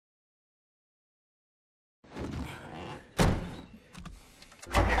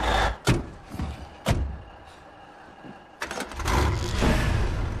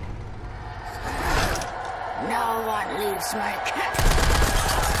Smack!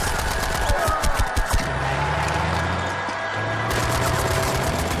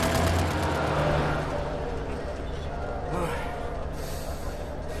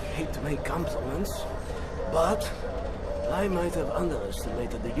 Hate to make compliments, but I might have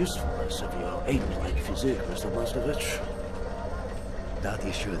underestimated the usefulness of your ape-like physique, Mr. Blaskovich. That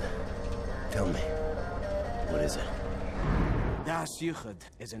you should. Tell me, what is it? Das Yichud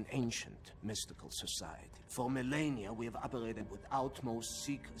is an ancient, mystical society. For millennia, we have operated with utmost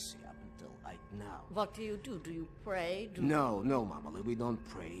secrecy up until right now. What do? Do you pray? No, Mamale, we don't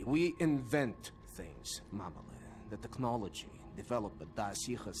pray. We invent things, Mamale. The technology developed by Das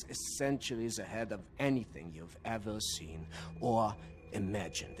Yichud is centuries ahead of anything you've ever seen or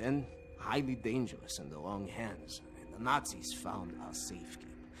imagined, and highly dangerous in the wrong hands. And the Nazis found our safekeeping.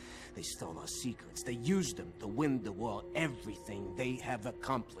 They stole our secrets. They used them to win the war. Everything they have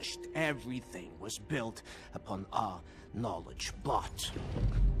accomplished, everything was built upon our knowledge. But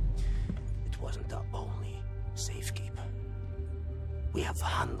it wasn't our only safekeeper. We have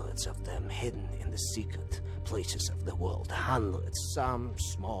hundreds of them hidden in the secret places of the world. Hundreds, some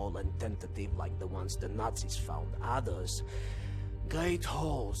small and tentative like the ones the Nazis found. Others, great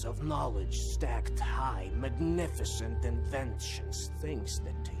halls of knowledge stacked high, magnificent inventions, things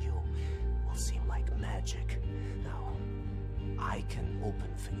that to you will seem like magic. Now, I can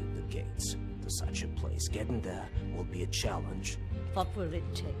open for you the gates to such a place. Getting there will be a challenge. What will it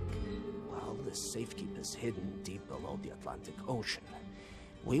take? Well, the safekeeper's hidden deep below the Atlantic Ocean.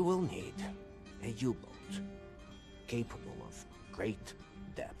 We will need a U-boat capable of great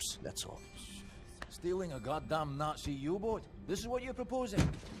depths, that's all. Stealing a goddamn Nazi U-boat? This is what you're proposing?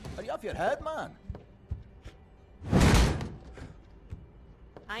 Are you off your head, man?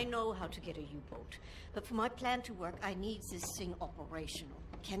 I know how to get a U-boat, but for my plan to work, I need this thing operational.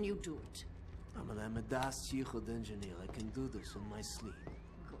 Can you do it? I'm a Das Yichud engineer. I can do this in my sleep.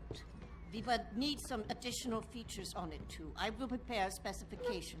 Good. We would need some additional features on it, too. I will prepare a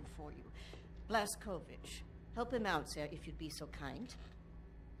specification for you. Blaskovich, help him out, sir, if you'd be so kind.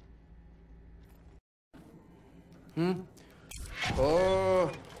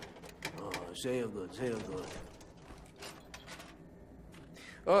 Oh, sehr good, sehr good.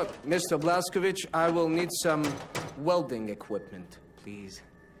 Oh, Mr. Blaskovich, I will need some welding equipment, please.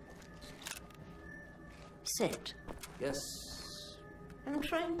 Sit. Yes. I'm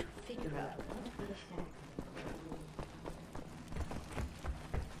trying to figure out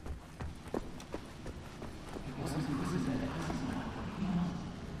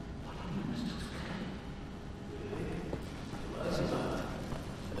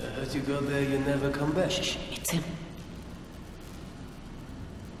As you go there, you never come back. Shh, it's him.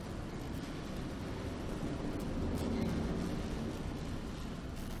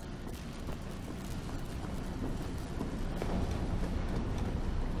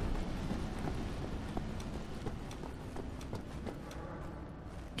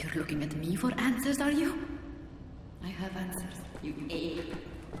 You're looking at me for answers, are you? I have answers. You ape.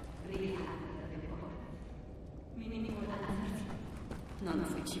 Really have them before. Meaningful answers. None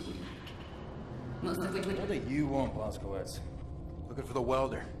of which you would like. Most of which would... What do you want, Blaskowitz? Looking for the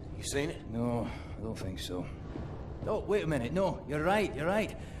welder. You seen it? No, I don't think so. Oh, wait a minute. No, you're right, you're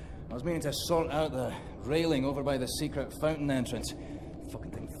right. I was meaning to sort out the railing over by the secret fountain entrance.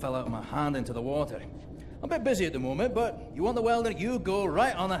 Fucking thing fell out of my hand into the water. I'm a bit busy at the moment, but you want the welder, you go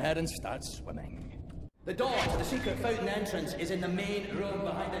right on ahead and start swimming. The door to the secret fountain entrance is in the main room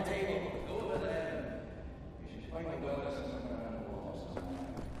behind the table. Go over there. You should find the welder somewhere around the walls.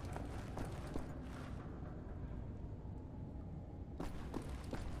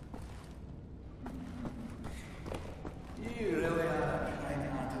 You really are a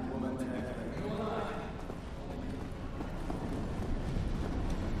kind-hearted woman,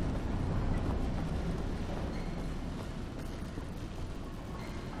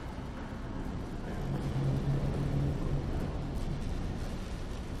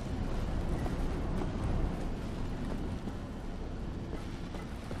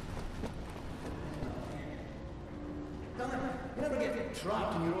 You never get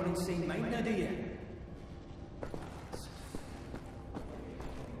trapped in your own insane mind now, do you?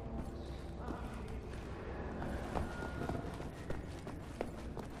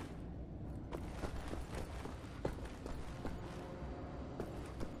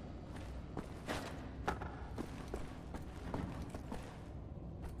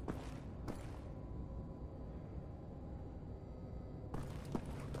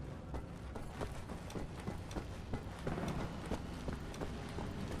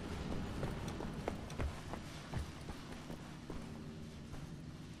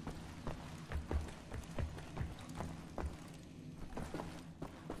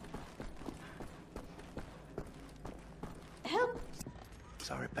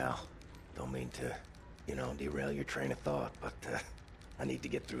 Sorry, pal. Don't mean to, derail your train of thought, but I need to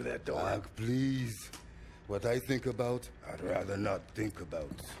get through that door. Ag, please. What I think about, I'd rather not think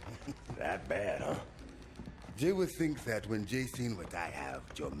about. That bad, huh? Jay would think that when Jay seen what I have,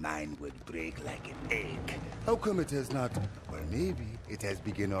 your mind would break like an egg. How come it has not? Well, maybe it has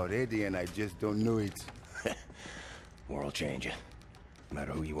begun already and I just don't know it. World changing. No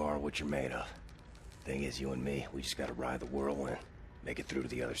matter who you are or what you're made of. Thing is, you and me, we just gotta ride the whirlwind. Make it through to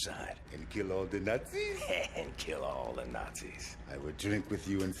the other side. And kill all the Nazis? And kill all the Nazis. I would drink with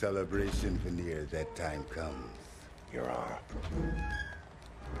you in celebration, Veneer, that time comes. Your honor.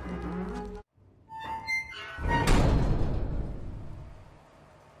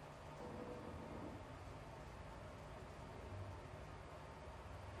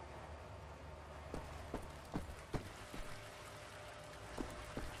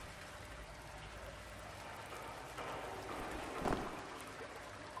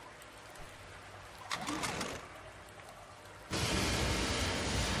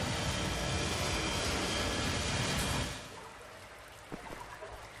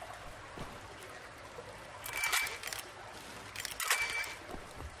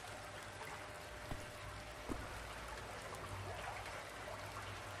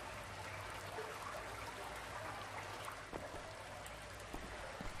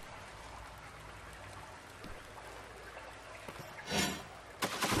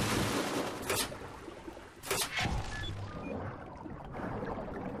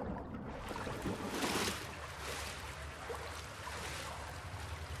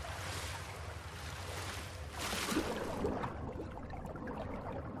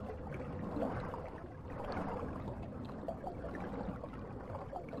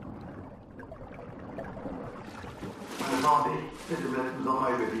 Ich bin im letzten Sommer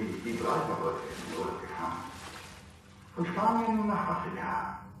über die Breitenbrücke in Urlaub gefahren. Von Spanien nach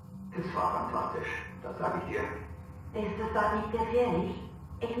Afrika. Es war fantastisch, das sage ich dir. Ist es dort nicht gefährlich?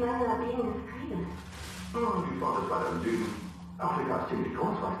 Ich meine, wegen des Krieges. Die Front ist weiter im Süden. Afrika ist ziemlich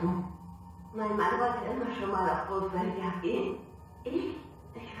groß, weißt du? Mein Mann wollte immer schon mal auf Großweltjagd gehen. Ich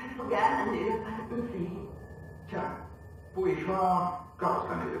würde so gern einen Elefanten sehen. Tja, wo ich war, gab es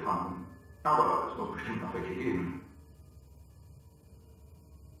keine Elefanten. Aber es muss bestimmt noch welche geben.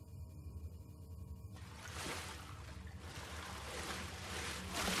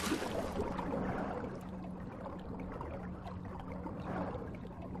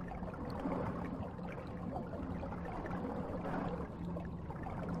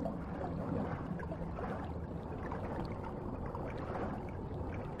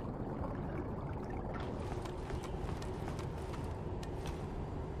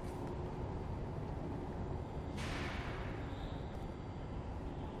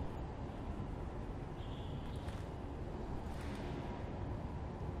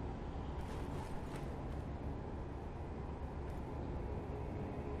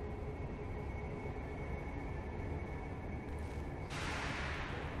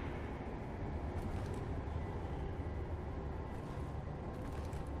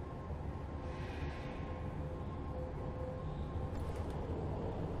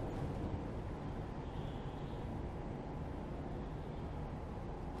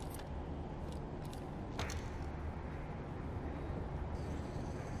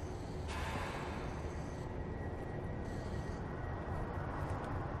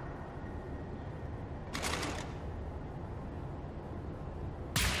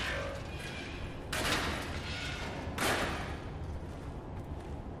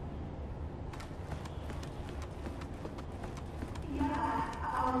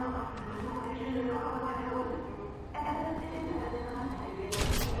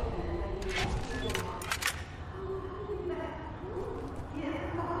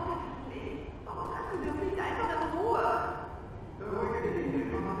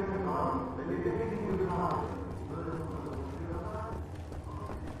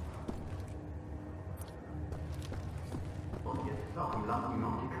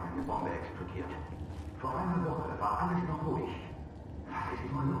 Vor einer Woche war alles noch ruhig. Was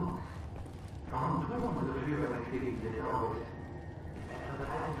ist nur los? Warum tun unsere Führer nicht gegen den Terrorist?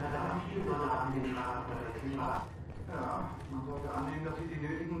 Zurzeit verdammt viele an den Straßen der Klima. Ja, man sollte annehmen, dass sie die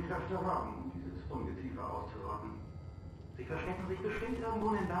nötigen Kräfte haben, um dieses Ungeziefer auszurotten. Sie verstecken sich bestimmt irgendwo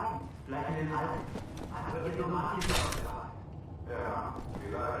in den Bergen. Vielleicht in den Alpen. Aber ihr Tomaten ausgebracht. Ja,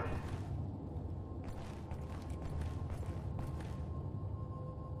 vielleicht.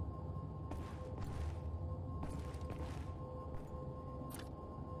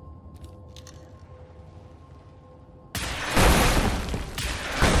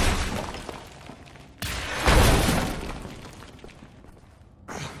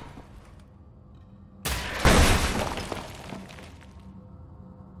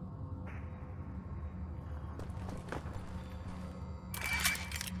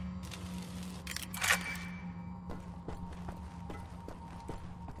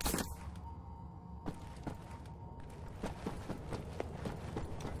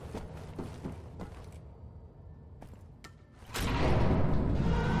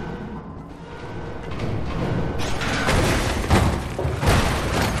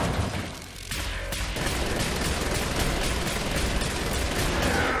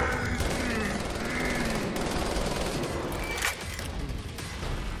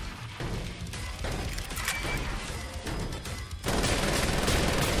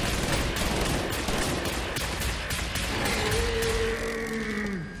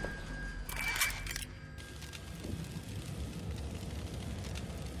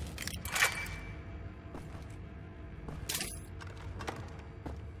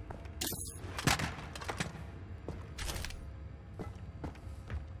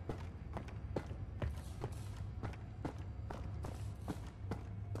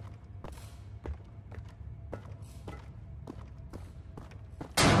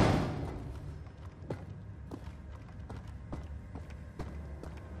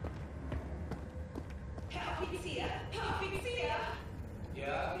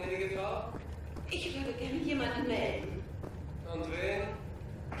 Ich würde gerne jemanden melden. Und wen?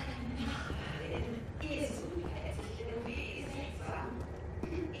 Ist unverletzlich irgendwie seltsam.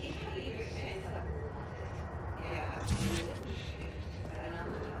 Ich habe ihn Fenster beobachtet. Er hat diese Schrift seiner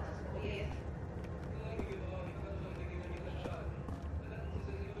Mutter ausprobiert.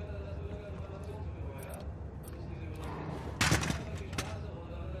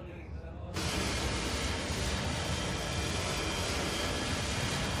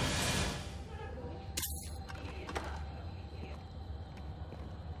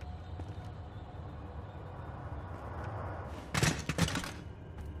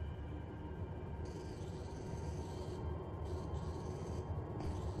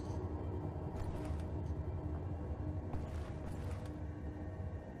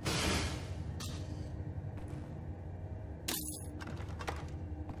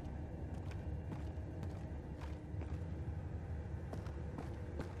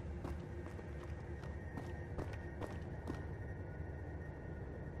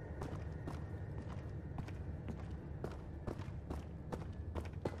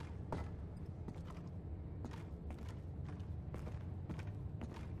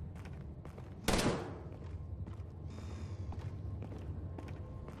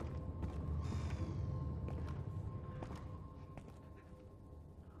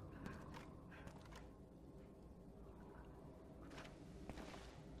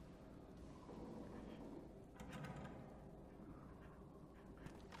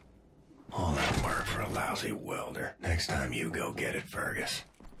 All that work for a lousy welder. Next time you go get it, Fergus.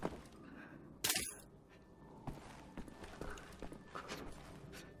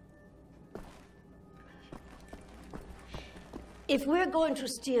 If we're going to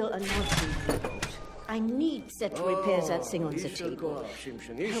steal a North boat, I need Set to repair that thing on the table.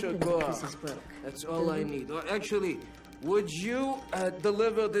 You Help should him go with up. his work. That's all I need. Actually, would you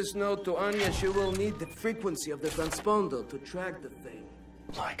deliver this note to Anya? She will need the frequency of the transponder to track the thing.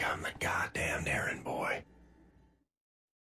 Like I'm the goddamn errand boy.